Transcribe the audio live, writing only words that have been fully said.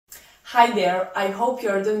Hi there, I hope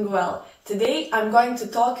you're doing well. Today I'm going to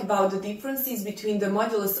talk about the differences between the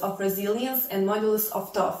Modulus of Resilience and Modulus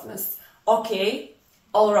of Toughness. Okay,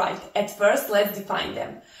 alright, at first let's define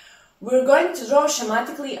them. We're going to draw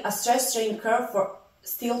schematically a stress-strain curve for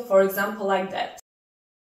steel, for example, like that.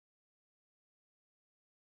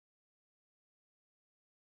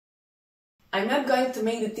 I'm not going to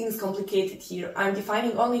make the things complicated here. I'm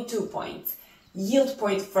defining only 2 points. Yield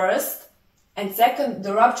point first, and second,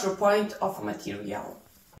 the rupture point of a material.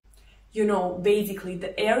 You know, basically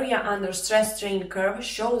the area under stress-strain curve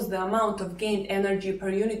shows the amount of gained energy per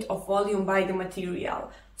unit of volume by the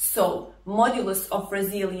material. So, modulus of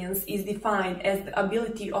resilience is defined as the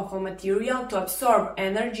ability of a material to absorb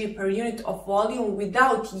energy per unit of volume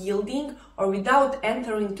without yielding or without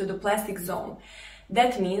entering to the plastic zone.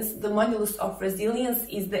 That means the modulus of resilience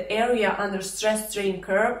is the area under stress-strain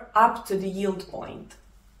curve up to the yield point.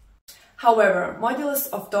 However, modulus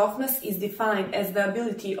of toughness is defined as the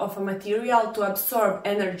ability of a material to absorb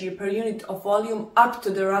energy per unit of volume up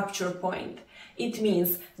to the rupture point. It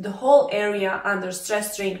means the whole area under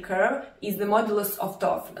stress-strain curve is the modulus of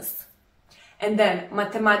toughness. And then,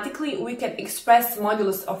 mathematically, we can express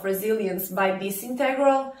modulus of resilience by this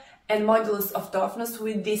integral and modulus of toughness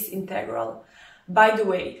with this integral. By the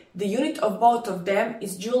way, the unit of both of them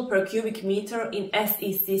is joule per cubic meter in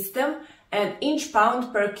SE system and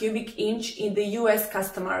inch-pound per cubic inch in the US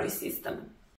customary system.